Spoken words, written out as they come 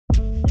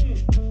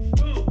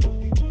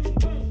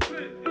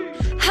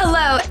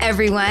Hello,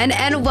 everyone,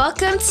 and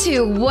welcome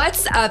to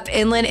What's Up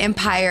Inland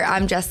Empire.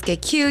 I'm Jessica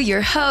Q,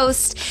 your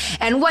host,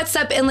 and What's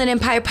Up Inland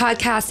Empire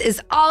podcast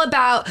is all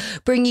about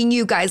bringing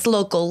you guys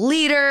local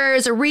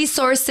leaders,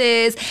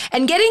 resources,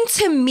 and getting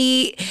to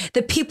meet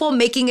the people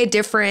making a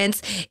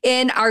difference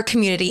in our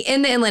community,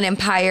 in the Inland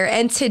Empire.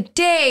 And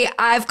today,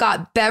 I've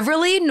got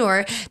Beverly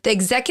Noor, the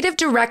executive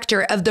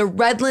director of the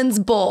Redlands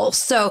Bowl.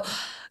 So,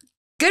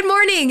 good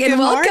morning and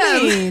welcome.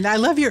 Good morning. I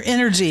love your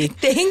energy.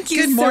 Thank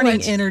you so much. Good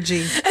morning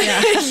energy.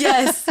 Yeah.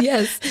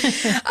 yes.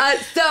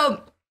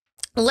 So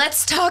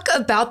let's talk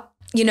about,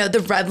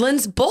 the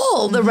Redlands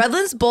Bowl. The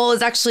Redlands Bowl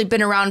has actually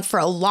been around for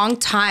a long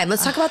time.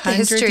 Let's talk about the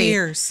history.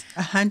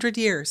 100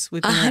 years.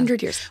 We've been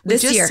 100 years.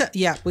 This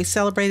year. We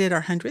celebrated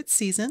our 100th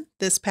season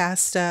this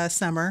past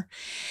summer.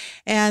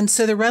 And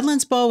so the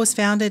Redlands Bowl was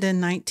founded in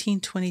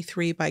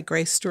 1923 by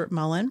Grace Stewart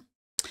Mullen.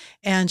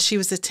 And she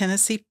was a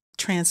Tennessee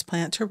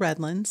transplant to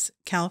Redlands,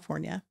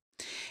 California.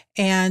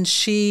 And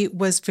she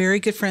was very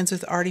good friends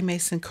with Artie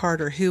Mason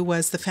Carter, who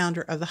was the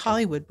founder of the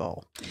Hollywood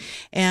Bowl.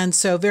 And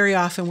so very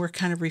often we're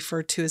kind of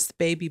referred to as the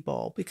Baby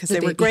Bowl because they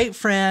were great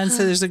friends.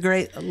 So there's a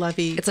great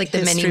lovey It's like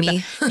the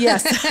mini-me.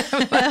 Yes.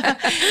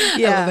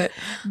 Yeah. I love it.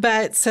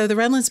 But so the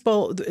Redlands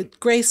Bowl,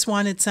 Grace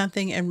wanted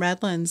something in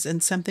Redlands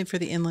and something for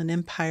the Inland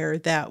Empire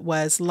that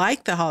was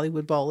like the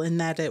Hollywood Bowl in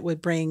that it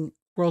would bring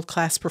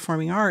world-class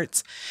performing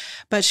arts,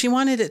 but she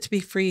wanted it to be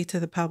free to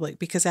the public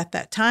because at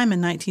that time in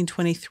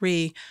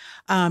 1923,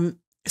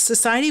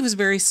 society was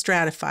very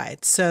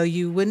stratified. So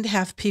you wouldn't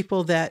have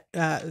people that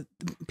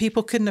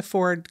people couldn't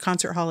afford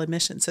concert hall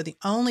admission. So the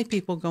only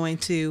people going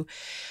to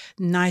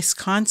nice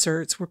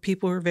concerts were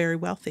people who were very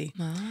wealthy.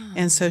 Oh.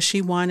 And so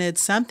she wanted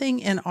something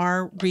in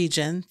our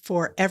region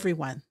for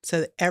everyone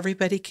so that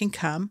everybody can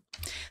come.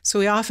 So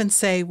we often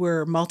say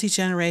we're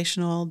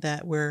multi-generational,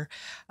 that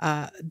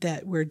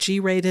we're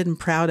G-rated and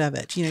proud of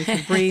it. You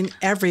can bring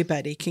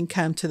everybody can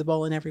come to the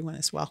bowl and everyone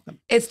is welcome.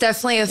 It's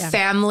definitely a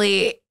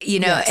family,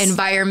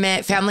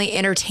 environment, family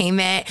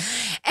entertainment.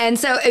 And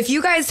so if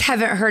you guys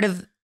haven't heard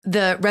of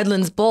the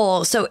Redlands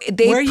Bowl. So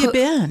where you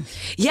been?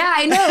 Yeah,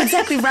 I know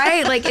exactly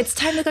right. Like it's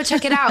time to go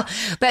check it out.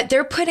 But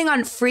they're putting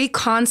on free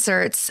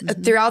concerts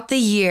throughout the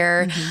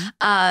year.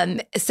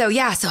 So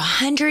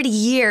 100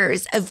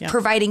 years of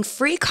providing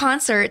free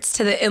concerts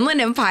to the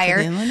Inland Empire.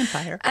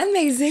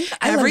 Amazing.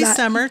 Every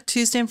summer,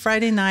 Tuesday and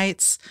Friday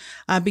nights,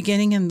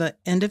 beginning in the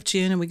end of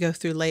June, and we go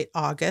through late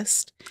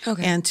August.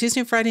 Okay. And Tuesday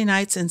and Friday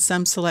nights, and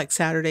some select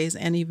Saturdays,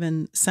 and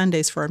even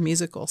Sundays for our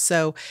musical.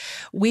 So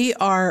we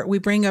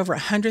bring over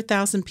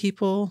 100,000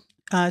 people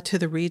to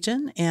the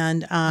region,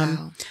 and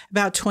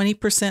about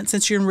 20%,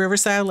 since you're in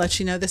Riverside, I'll let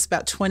you know this,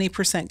 about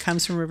 20%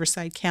 comes from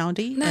Riverside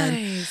County.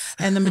 Nice.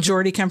 And the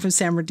majority come from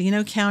San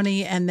Bernardino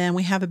County. And then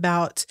we have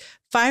about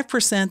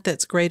 5%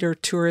 that's greater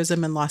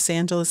tourism in Los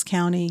Angeles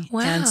County.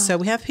 Wow. And so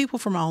we have people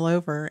from all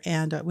over,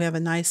 and we have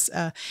a nice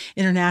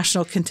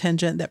international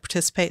contingent that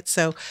participates.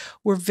 So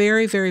we're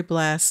very, very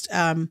blessed.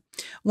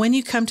 When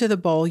you come to the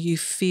bowl, you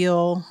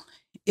feel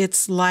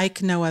it's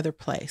like no other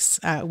place.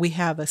 We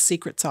have a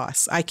secret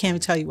sauce. I can't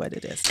even tell you what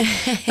it is.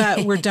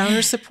 But we're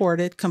donor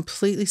supported,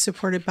 completely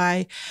supported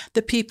by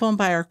the people and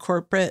by our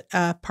corporate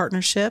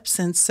partnerships.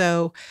 And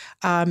so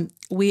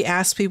we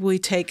ask people, we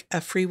take a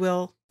free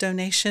will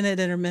donation at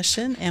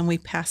intermission, and we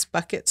pass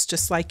buckets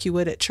just like you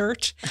would at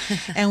church.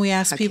 And we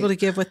ask people to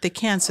give what they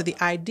can. So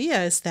the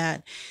idea is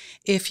that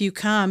if you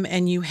come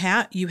and you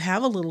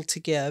have a little to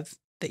give,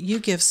 that you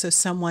give so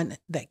someone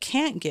that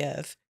can't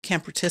give can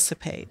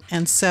participate.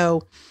 And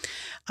so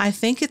I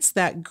think it's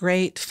that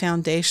great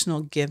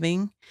foundational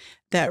giving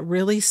that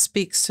really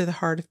speaks to the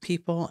heart of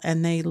people,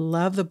 and they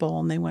love the bowl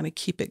and they want to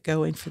keep it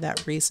going for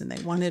that reason.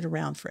 They want it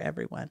around for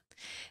everyone.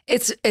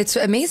 It's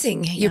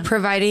amazing. Yeah. You're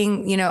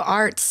providing,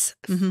 arts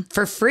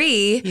for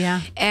free.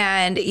 Yeah.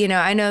 And,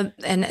 I know,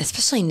 and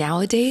especially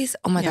nowadays,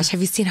 oh my gosh, have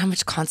you seen how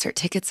much concert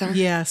tickets are?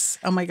 Yes.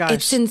 Oh my gosh.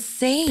 It's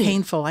insane.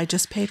 Painful. I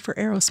just paid for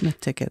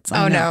Aerosmith tickets.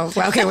 Oh no.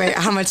 Well, okay, wait.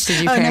 How much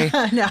did you pay?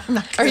 Oh, no, I'm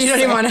not. Or you don't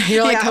even want to,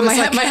 you're like,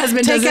 my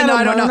husband take doesn't out know. a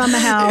I don't know. On the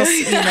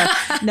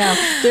house. No,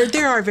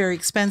 they are very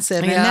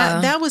expensive.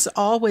 And that was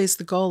always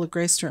the goal of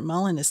Grace Stewart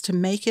Mullen, is to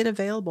make it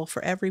available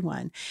for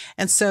everyone.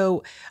 And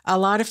so a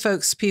lot of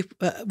folks,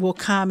 people will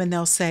come and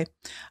they'll say,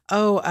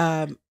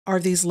 are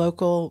these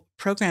local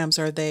programs?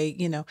 Are they,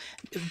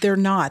 they're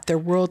not. They're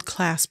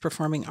world-class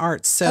performing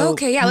arts. So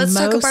okay, let's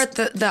talk about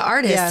the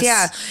artists. Yes.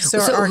 Yeah.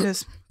 So our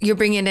artists, you're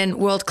bringing in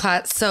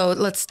world-class. So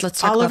let's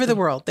talk all about over the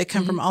world. They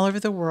come from all over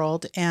the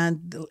world.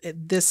 And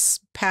this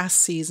past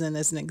season,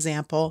 as an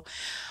example,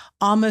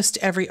 almost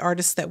every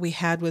artist that we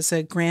had was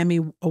a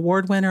Grammy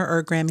Award winner or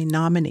a Grammy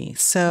nominee.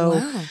 So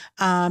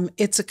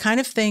it's a kind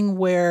of thing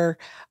where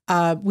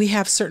we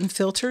have certain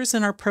filters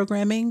in our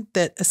programming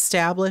that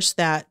establish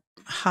that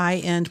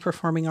high-end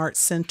performing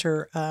arts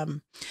center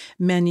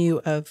menu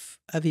of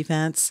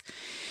events.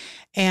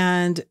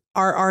 And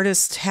our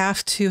artists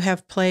have to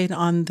have played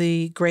on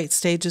the great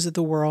stages of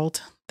the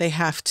world. They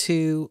have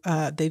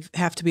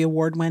to be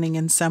award winning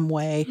in some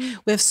way.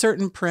 We have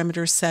certain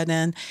parameters set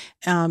in.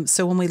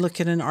 So when we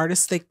look at an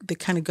artist, they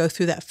kind of go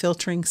through that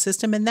filtering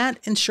system, and that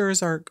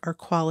ensures our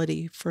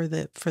quality for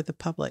the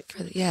public.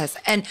 Yes.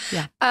 And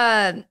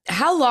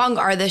how long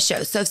are the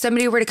shows? So if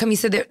somebody were to come, you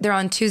said they're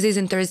on Tuesdays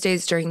and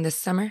Thursdays during the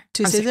summer?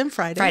 Tuesdays and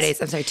Fridays.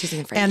 Tuesdays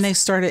and Fridays. And they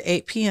start at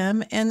 8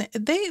 p.m. And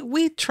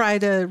we try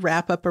to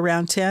wrap up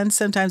around 10.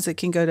 Sometimes it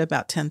can go to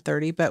about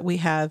 10:30, but we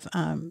have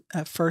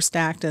a first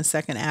act and a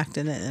second act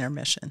and an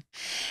intermission.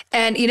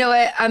 And you know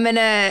what?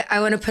 I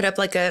want to put up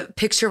like a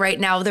picture right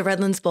now of the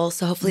Redlands Bowl.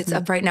 So hopefully it's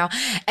up right now.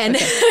 And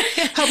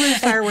hopefully the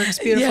fireworks,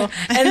 beautiful.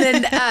 Yeah.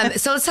 And then,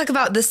 so let's talk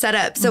about the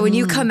setup. So when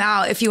you come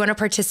out, if you want to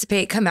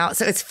participate, come out.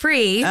 So it's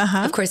free.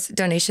 Of course,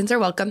 donations are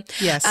welcome.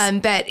 Yes.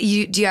 But do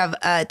you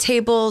have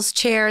tables,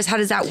 chairs? How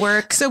does that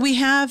work? So we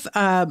have,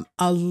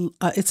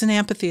 it's an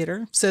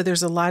amphitheater. So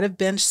there's a lot of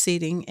bench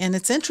seating. And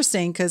it's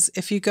interesting because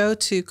if you go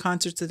to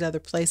concerts at other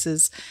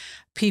places,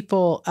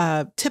 people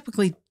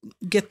typically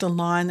get the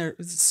lawn or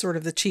sort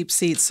of the cheap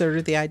seats, sort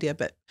of the idea,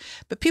 but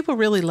people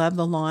really love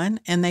the lawn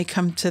and they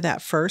come to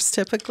that first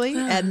typically,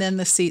 and then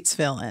the seats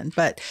fill in.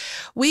 But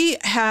we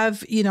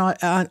have,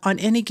 on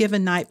any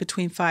given night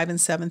between 5,000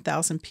 and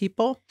 7,000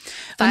 people.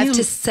 5,000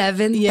 to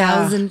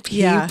 7,000 people.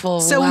 Yeah.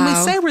 So when we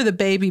say we're the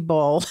baby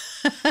bowl,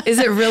 is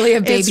it really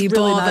a baby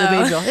bowl? Really not a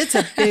baby bowl. It's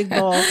a big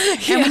bowl.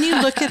 And when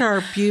you look at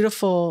our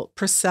beautiful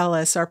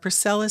Priscillis, our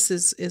Priscillis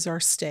is our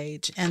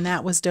stage, and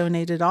that was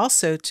donated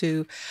also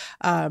to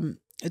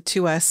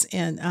us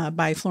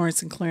by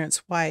Florence and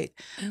Clarence White.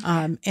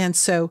 Okay. And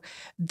so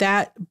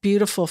that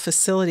beautiful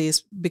facility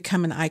has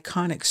become an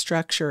iconic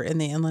structure in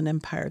the Inland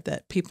Empire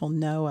that people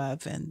know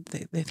of. And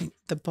they think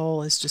the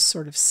bowl is just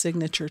sort of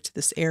signature to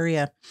this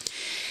area.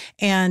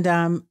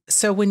 And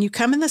so when you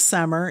come in the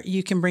summer,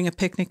 you can bring a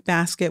picnic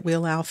basket. We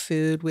allow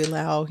food. We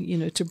allow,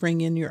 to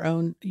bring in your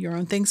own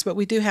things. But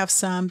we do have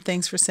some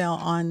things for sale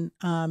on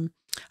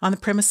the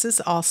premises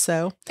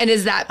also. And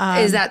is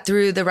that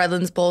through the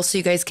Redlands Bowl, so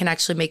you guys can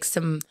actually make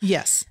some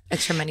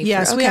extra money?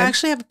 Yes, we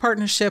actually have a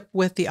partnership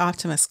with the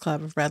Optimist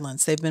Club of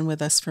Redlands. They've been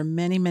with us for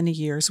many, many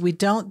years. We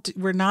don't do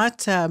a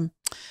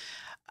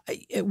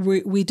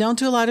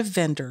lot of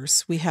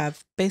vendors. We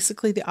have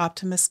basically the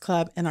Optimist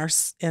Club and our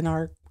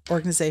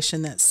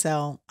organization that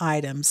sell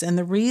items. And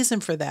the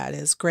reason for that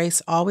is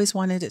Grace always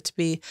wanted it to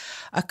be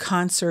a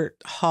concert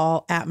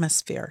hall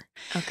atmosphere.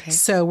 Okay.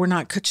 So we're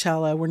not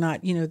Coachella. We're not,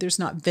 there's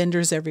not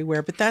vendors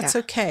everywhere, but that's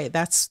okay.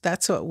 That's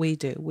what we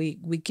do.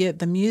 We get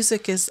the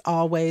music and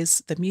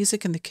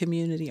the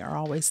community are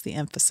always the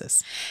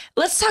emphasis.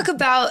 Let's talk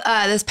about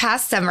this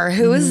past summer.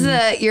 Who was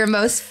your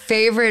most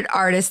favorite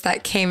artist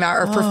that came out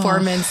or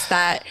performance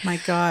that? My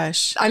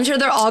gosh. I'm sure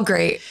they're all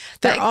great.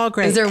 They're all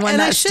great. Is there one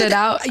that stood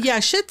out? Yeah, I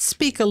should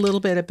speak a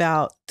little bit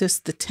about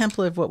just the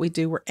template of what we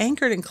do. We're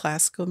anchored in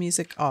classical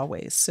music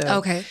always.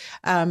 So,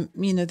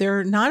 there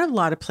are not a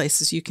lot of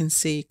places you can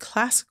see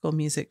classical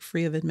music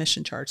free of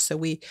admission charge. So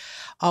we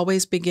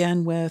always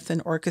begin with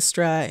an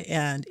orchestra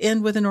and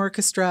end with an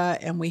orchestra,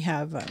 and we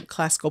have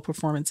classical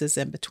performances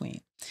in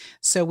between.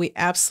 So we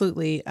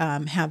absolutely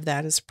have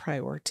that as a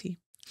priority.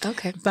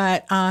 Okay.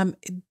 But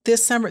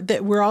this summer,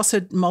 we're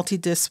also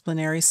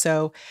multidisciplinary.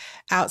 So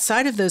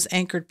outside of those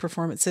anchored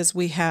performances,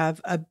 we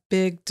have a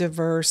big,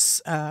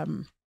 diverse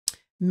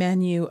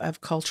menu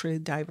of culturally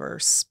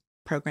diverse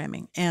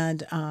programming.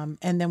 And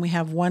then we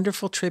have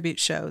wonderful tribute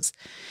shows.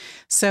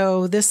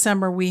 So this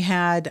summer we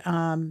had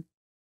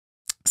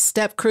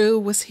Step Crew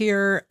was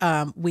here.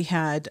 We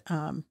had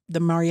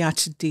the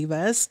Mariachi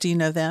Divas. Do you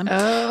know them?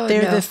 Oh,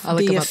 they're no.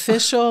 the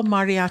official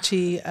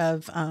mariachi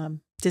of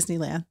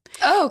Disneyland.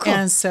 Oh, cool.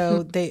 And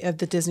so of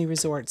the Disney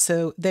Resort.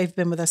 So they've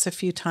been with us a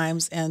few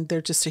times, and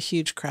they're just a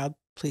huge crowd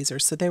pleaser.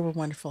 So they were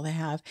wonderful to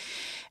have.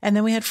 And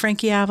then we had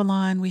Frankie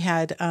Avalon. We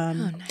had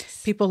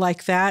nice. People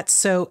like that.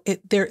 So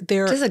they're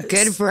just a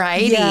good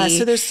variety. Yeah.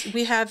 So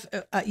we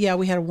had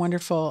a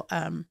wonderful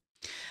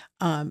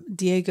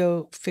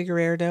Diego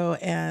Figueredo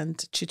and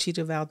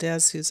Chuchito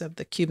Valdez, who's of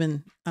the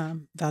Cuban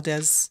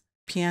Valdez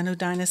piano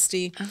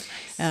dynasty. Oh,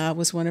 nice.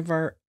 Was one of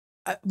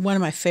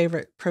my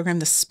favorite program.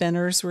 The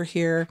Spinners were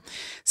here.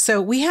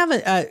 So we have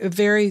a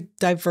very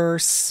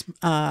diverse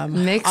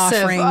mix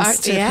offerings of art.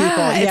 to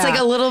people. It's like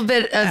a little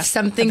bit of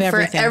something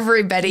for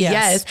everybody.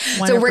 Yes.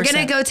 100%. So we're going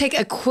to go take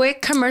a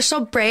quick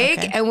commercial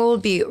break and we'll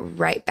be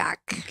right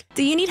back.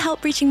 Do you need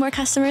help reaching more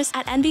customers?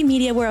 At NB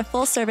Media, we're a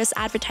full-service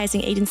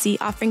advertising agency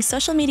offering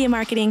social media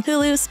marketing,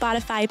 Hulu,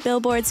 Spotify,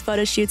 billboards,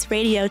 photo shoots,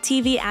 radio,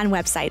 TV, and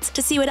websites.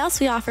 To see what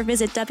else we offer,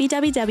 visit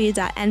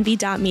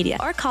www.nb.media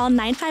or call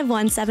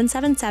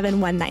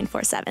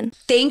 951-777-1947.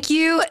 Thank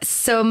you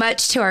so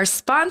much to our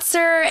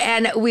sponsor.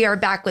 And we are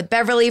back with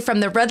Beverly from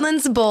the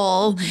Redlands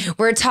Bowl.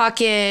 We're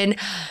talking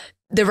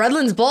the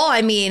Redlands Bowl.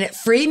 I mean,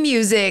 free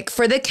music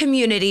for the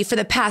community for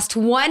the past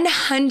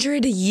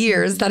 100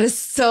 years. That is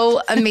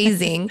so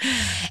amazing.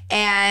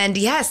 And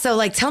so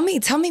like, tell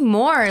me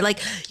more. Like,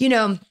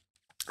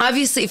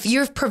 obviously, if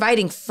you're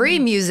providing free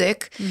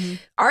music,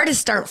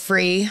 artists aren't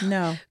free.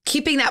 No.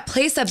 Keeping that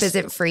place up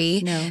isn't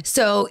free. No.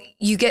 So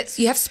you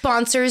have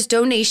sponsors,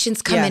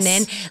 donations coming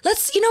in.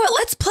 You know what?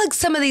 Let's plug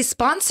some of these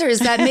sponsors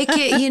that make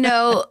it,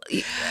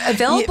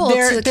 available to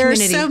the community. There are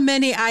so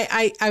many.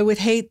 I would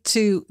hate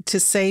to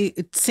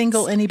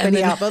single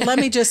anybody out, but let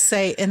me just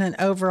say in an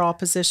overall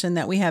position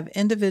that we have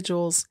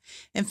individuals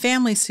and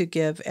families who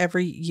give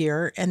every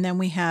year, and then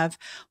we have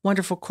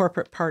wonderful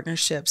corporate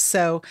partnerships.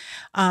 So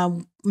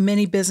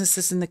many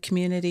businesses in the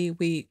community,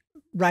 we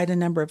write a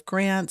number of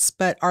grants,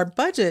 but our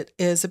budget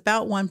is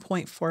about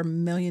 $1.4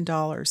 million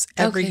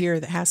every year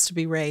that has to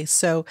be raised.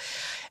 So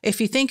if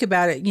you think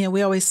about it,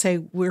 we always say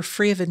we're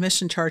free of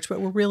admission charge,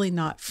 but we're really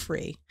not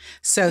free.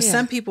 So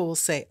some people will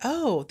say,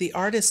 oh, the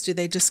artists, do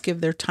they just give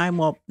their time?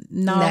 Well,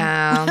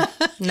 no,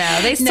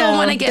 they still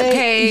want to get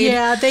paid.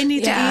 Yeah, they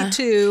need to eat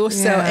too.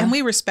 So, and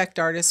we respect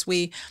artists.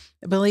 We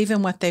believe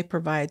in what they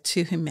provide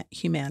to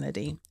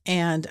humanity.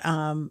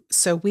 And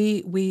so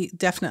we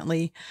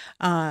definitely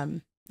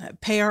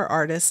pay our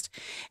artists.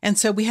 And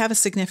so we have a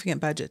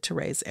significant budget to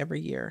raise every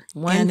year.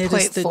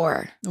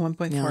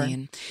 1.4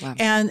 million. Wow.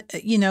 And,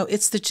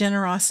 it's the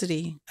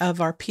generosity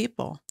of our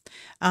people.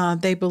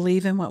 They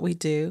believe in what we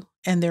do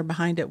and they're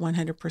behind it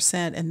 100%,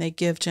 and they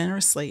give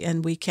generously,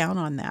 and we count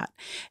on that.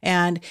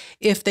 And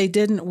if they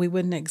didn't, we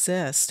wouldn't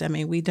exist. I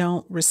mean, we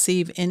don't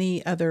receive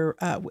any other,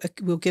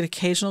 we'll get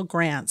occasional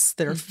grants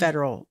that are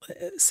federal,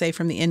 say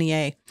from the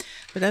NEA.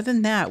 But other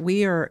than that,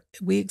 we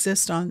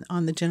exist on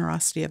the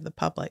generosity of the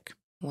public.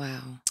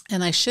 Wow.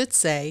 And I should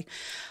say,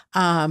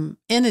 in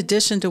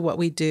addition to what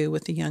we do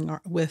with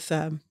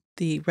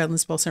the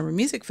Redlands Bowl Summer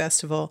Music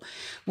Festival,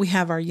 we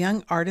have our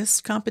Young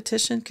Artist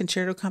Competition,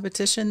 concerto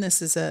competition.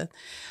 This is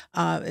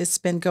it's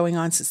been going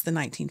on since the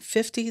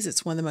 1950s.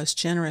 It's one of the most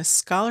generous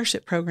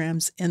scholarship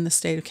programs in the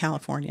state of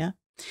California.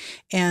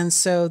 And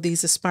so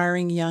these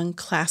aspiring young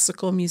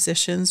classical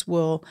musicians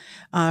will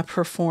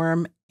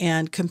perform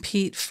and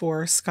compete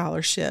for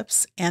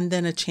scholarships and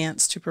then a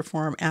chance to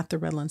perform at the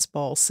Redlands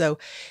Bowl. So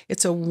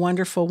it's a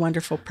wonderful,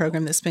 wonderful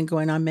program that's been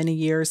going on many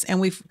years.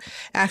 And we've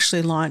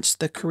actually launched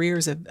the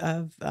careers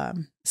of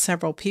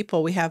several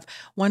people. We have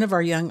one of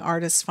our young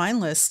artist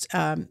finalists.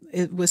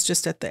 It was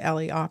just at the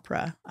LA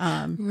Opera.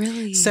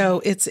 Really?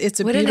 So it's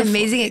a what an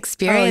amazing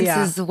experience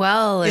as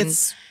well. And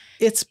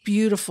it's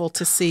beautiful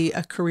to see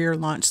a career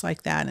launch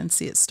like that and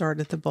see it start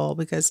at the Bowl,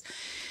 because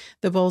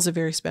the Bowl is a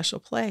very special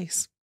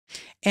place.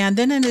 And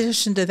then in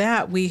addition to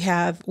that, we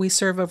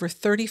serve over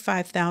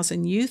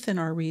 35,000 youth in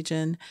our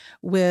region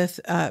with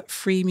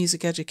free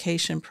music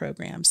education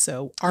programs.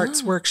 So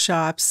arts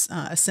workshops,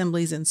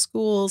 assemblies in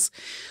schools.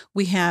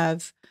 We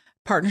have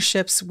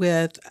partnerships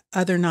with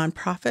other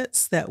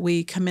nonprofits that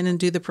we come in and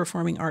do the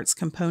performing arts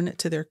component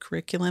to their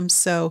curriculum.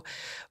 So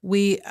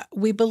we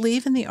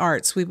believe in the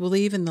arts. We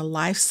believe in the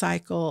life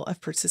cycle of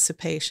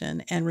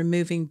participation and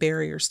removing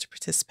barriers to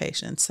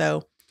participation.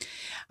 So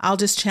I'll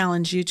just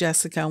challenge you,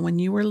 Jessica, when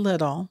you were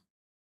little,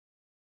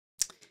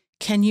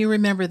 can you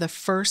remember the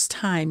first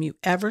time you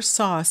ever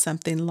saw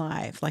something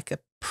live, like a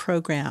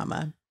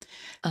program?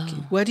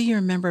 What do you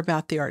remember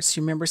about the arts? Do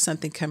you remember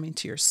something coming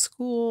to your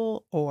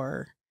school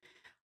or...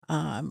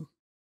 wow.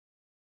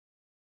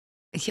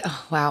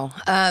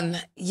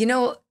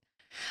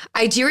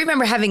 I do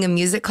remember having a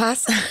music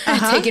class,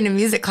 taking a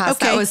music class.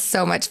 Okay. That was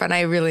so much fun.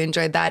 I really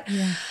enjoyed that.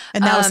 Yeah.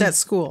 And that was at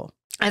school?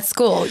 At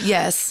school,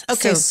 yes.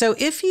 Okay, so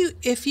if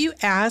you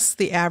ask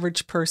the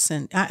average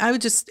person, I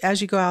would just,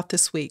 as you go out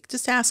this week,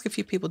 just ask a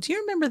few people, do you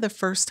remember the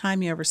first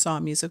time you ever saw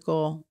a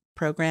musical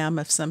program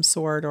of some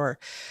sort or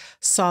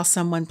saw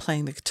someone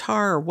playing the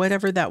guitar or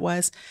whatever that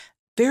was?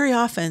 Very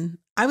often,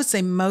 I would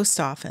say most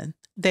often,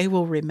 they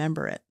will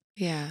remember it.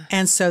 Yeah.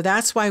 And so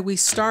that's why we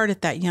start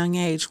at that young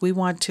age. We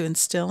want to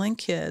instill in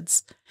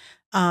kids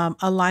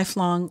a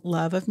lifelong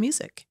love of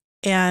music.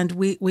 And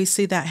we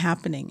see that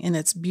happening. And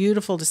it's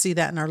beautiful to see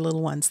that in our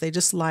little ones. They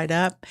just light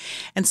up.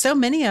 And so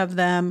many of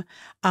them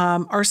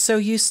are so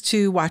used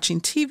to watching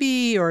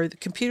TV or the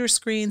computer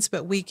screens,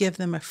 but we give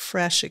them a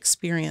fresh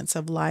experience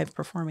of live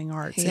performing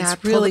arts. Yeah,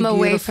 it's really pull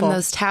them beautiful. Away from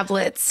those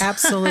tablets.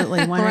 Absolutely,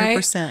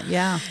 100%. Right?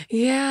 Yeah.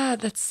 Yeah,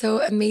 that's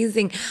so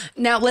amazing.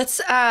 Now let's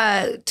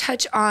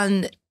touch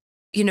on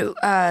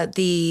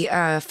the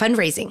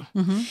fundraising.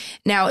 Mm-hmm.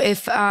 Now,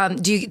 if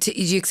do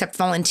you accept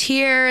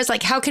volunteers?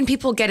 Like, how can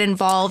people get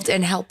involved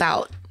and help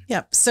out?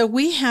 Yep. So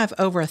we have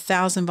over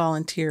 1,000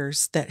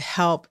 volunteers that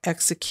help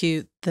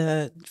execute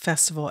the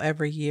festival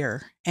every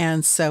year,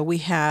 and so we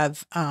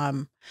have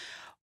a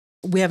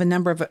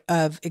number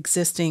of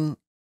existing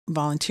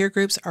volunteer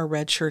groups. Our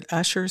Red Shirt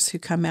Ushers who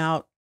come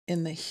out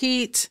in the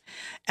heat,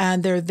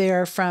 and they're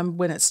there from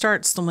when it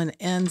starts to when it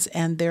ends,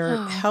 and they're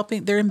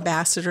helping. They're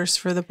ambassadors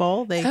for the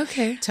bowl.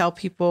 They tell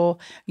people,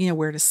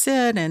 where to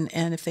sit and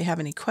if they have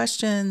any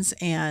questions,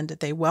 and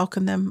they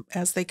welcome them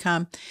as they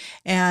come.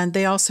 And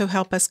they also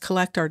help us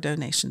collect our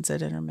donations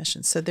at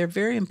intermission. So they're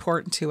very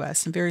important to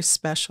us and very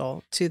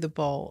special to the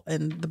bowl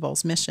and the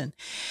bowl's mission.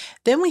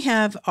 Then we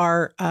have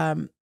our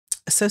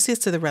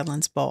associates of the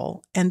Redlands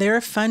Bowl, and they're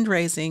a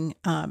fundraising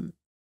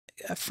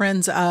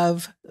friends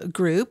of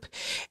group,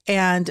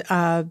 and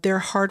they're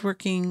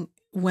hardworking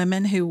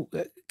women who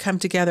come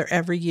together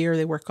every year.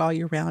 They work all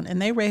year round, and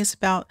they raise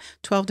about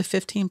 12 to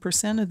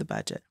 15% of the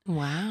budget.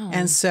 Wow.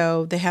 And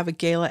so they have a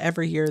gala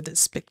every year that's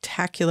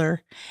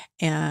spectacular.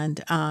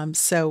 And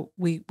so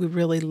we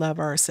really love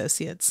our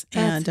associates.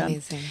 That's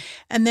amazing.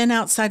 And then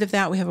outside of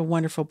that, we have a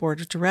wonderful board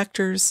of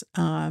directors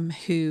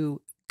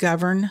who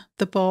govern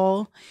the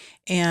bowl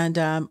and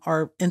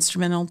are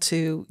instrumental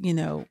to,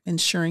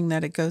 ensuring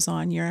that it goes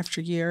on year after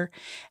year.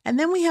 And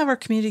then we have our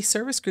community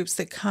service groups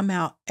that come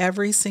out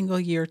every single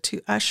year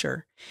to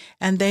usher.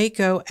 And they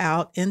go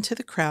out into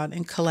the crowd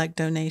and collect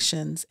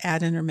donations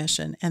at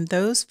intermission. And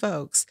those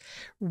folks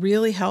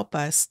really help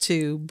us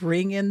to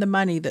bring in the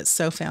money that's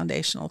so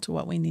foundational to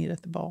what we need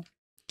at the bowl.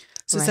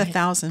 So It's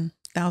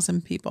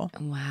 1,000 people.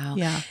 Wow.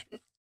 Yeah.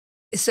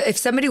 So if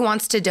somebody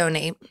wants to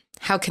donate,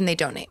 how can they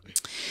donate?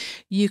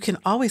 You can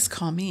always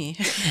call me.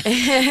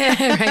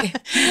 Right.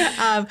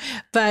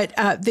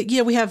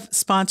 We have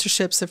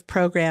sponsorships of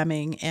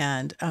programming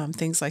and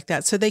things like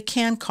that. So they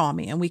can call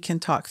me and we can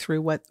talk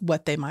through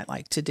what they might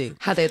like to do.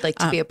 How they'd like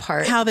to be a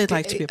part. How they'd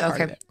like to be a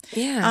part of it.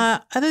 Yeah.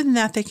 Other than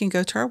that, they can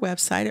go to our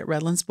website at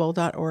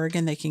redlandsbowl.org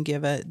and they can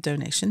give a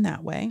donation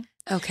that way.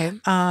 Okay.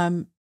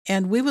 And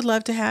we would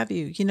love to have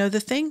you. The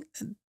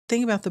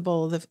thing about the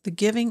bowl, the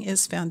giving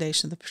is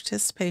foundation. The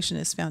participation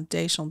is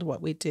foundational to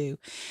what we do.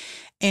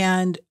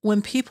 And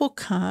when people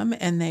come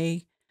and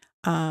they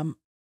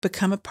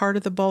become a part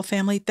of the bowl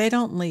family, they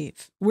don't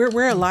leave.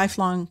 We're a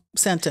lifelong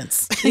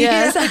sentence.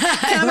 Yes.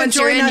 Come and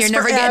join us you're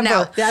never forever. getting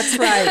out. That's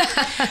right.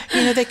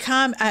 They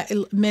come,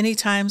 many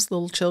times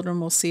little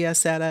children will see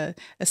us at a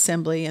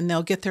assembly and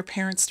they'll get their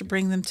parents to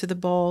bring them to the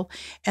bowl.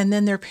 And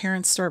then their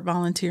parents start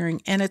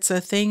volunteering. And it's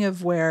a thing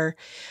of where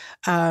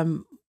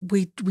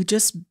we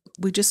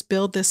just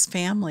build this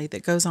family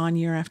that goes on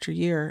year after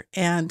year.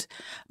 And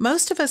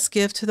most of us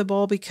give to the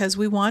bowl because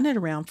we want it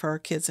around for our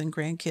kids and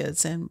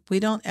grandkids. And we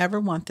don't ever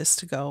want this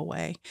to go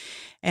away.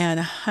 And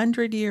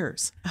 100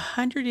 years,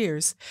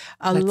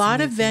 a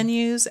lot of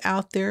venues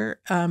out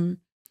there,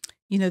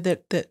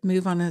 that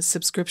move on a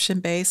subscription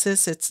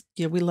basis. It's,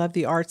 we love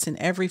the arts in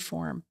every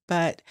form,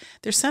 but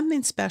there's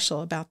something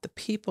special about the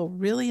people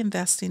really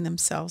investing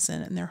themselves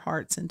in it and their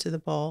hearts into the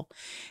bowl.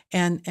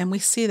 And we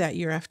see that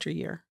year after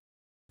year.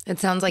 It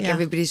sounds like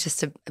everybody's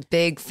just a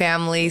big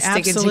family sticking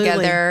Absolutely.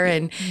 Together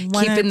and 100%.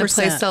 Keeping the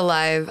place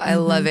alive. I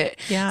love it.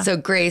 Yeah. So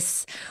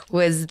Grace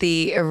was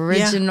the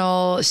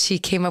original. Yeah. She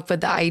came up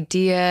with the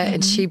idea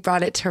and she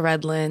brought it to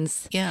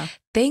Redlands. Yeah.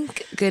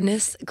 Thank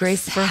goodness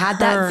Grace had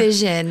that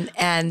vision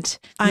and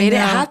made it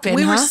happen.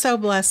 We were so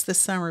blessed this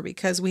summer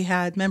because we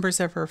had members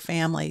of her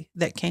family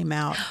that came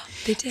out.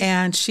 They did.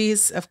 And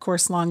she's, of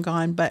course, long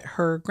gone, but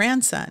her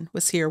grandson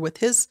was here with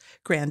his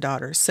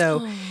granddaughter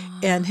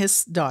and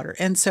his daughter.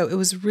 And so it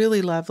was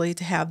really lovely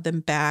to have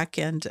them back.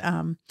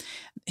 And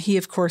he,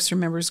 of course,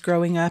 remembers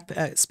growing up,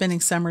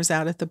 spending summers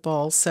out at the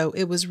bowl. So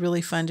it was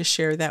really fun to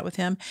share that with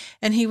him.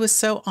 And he was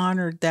so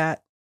honored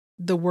that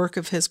the work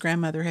of his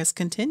grandmother has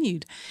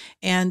continued.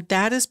 And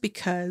that is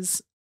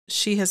because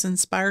she has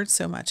inspired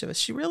so much of us.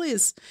 She really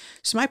is,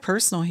 she's my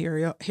personal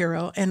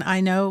hero. And I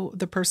know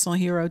the personal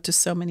hero to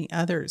so many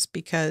others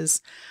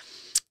because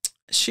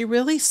she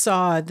really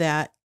saw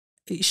that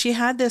she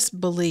had this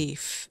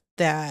belief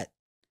that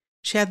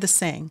she had the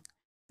saying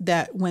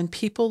that when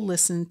people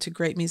listen to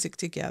great music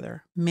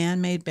together,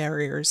 man-made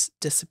barriers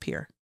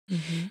disappear.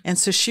 Mm-hmm. And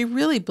so she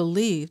really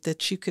believed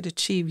that you could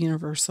achieve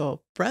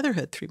universal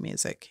brotherhood through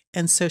music.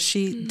 And so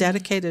she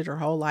dedicated her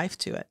whole life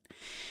to it.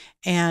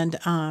 And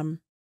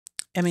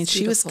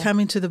she was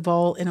coming to the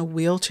bowl in a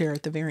wheelchair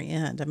at the very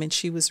end.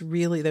 she was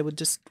really, they would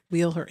just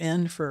wheel her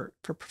in for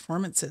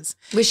performances.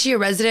 Was she a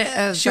resident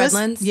of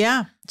Redlands?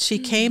 Yeah. She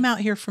came out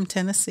here from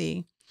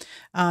Tennessee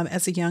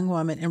as a young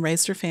woman and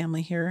raised her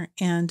family here.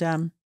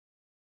 And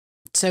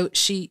so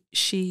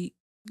she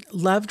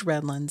loved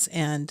Redlands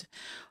and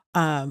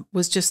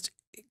was just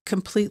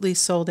completely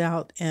sold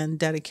out and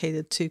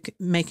dedicated to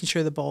making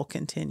sure the bowl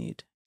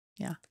continued.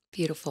 Yeah.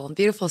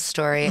 Beautiful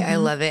story. I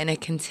love it. And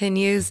it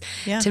continues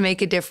to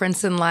make a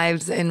difference in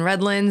lives in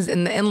Redlands,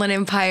 in the Inland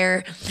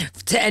Empire,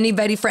 for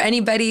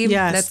anybody.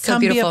 Yes, that's so come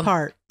beautiful. Be a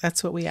part.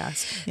 That's what we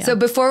ask. Yeah. So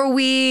before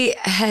we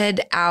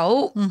head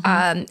out,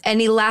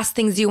 any last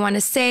things you want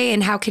to say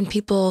and how can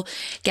people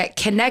get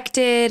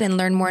connected and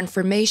learn more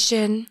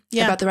information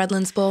about the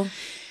Redlands Bowl?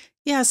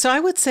 Yeah, so I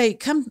would say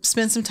come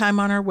spend some time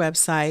on our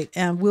website,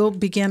 and we'll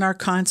begin our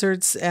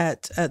concerts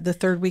at the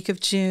third week of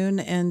June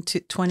in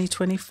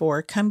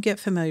 2024. Come get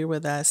familiar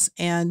with us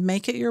and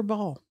make it your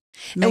bowl.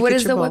 And what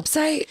is the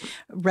website?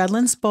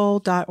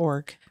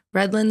 Redlandsbowl.org.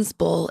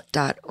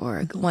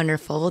 Redlandsbowl.org.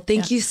 Wonderful. Well,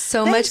 thank you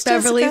so much,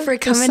 Beverly, for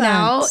coming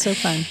out. So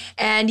fun.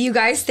 And you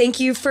guys, thank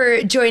you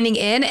for joining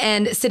in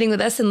and sitting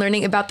with us and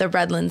learning about the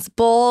Redlands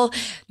Bowl.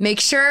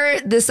 Make sure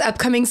this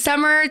upcoming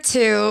summer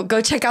to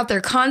go check out their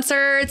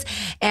concerts.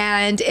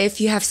 And if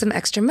you have some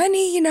extra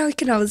money, you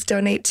can always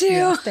donate too.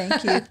 Yeah,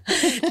 thank you.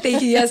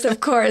 Thank you. Yes,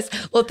 of course.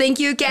 Well, thank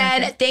you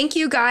again. Thank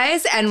you,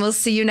 guys. And we'll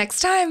see you next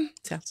time.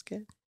 Sounds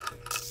good.